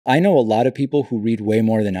I know a lot of people who read way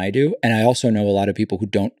more than I do, and I also know a lot of people who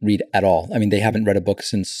don't read at all. I mean, they haven't read a book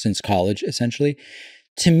since college, essentially.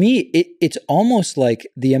 To me, it's almost like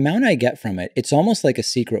the amount I get from it, it's almost like a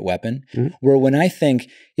secret weapon, where when I think,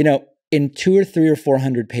 you know, in 2 or 3 or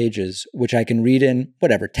 400 pages, which I can read in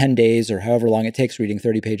whatever, 10 days or however long it takes reading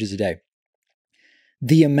 30 pages a day,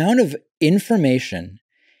 the amount of information,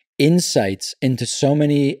 insights into so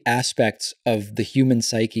many aspects of the human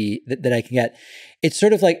psyche that I can get, it's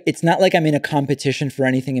sort of like, it's not like I'm in a competition for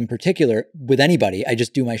anything in particular with anybody. I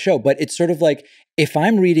just do my show. But it's sort of like, if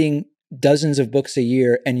I'm reading dozens of books a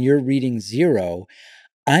year and you're reading zero,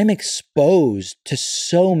 I'm exposed to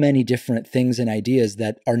so many different things and ideas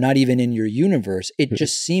that are not even in your universe. It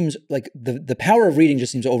just seems like the power of reading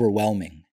just seems overwhelming.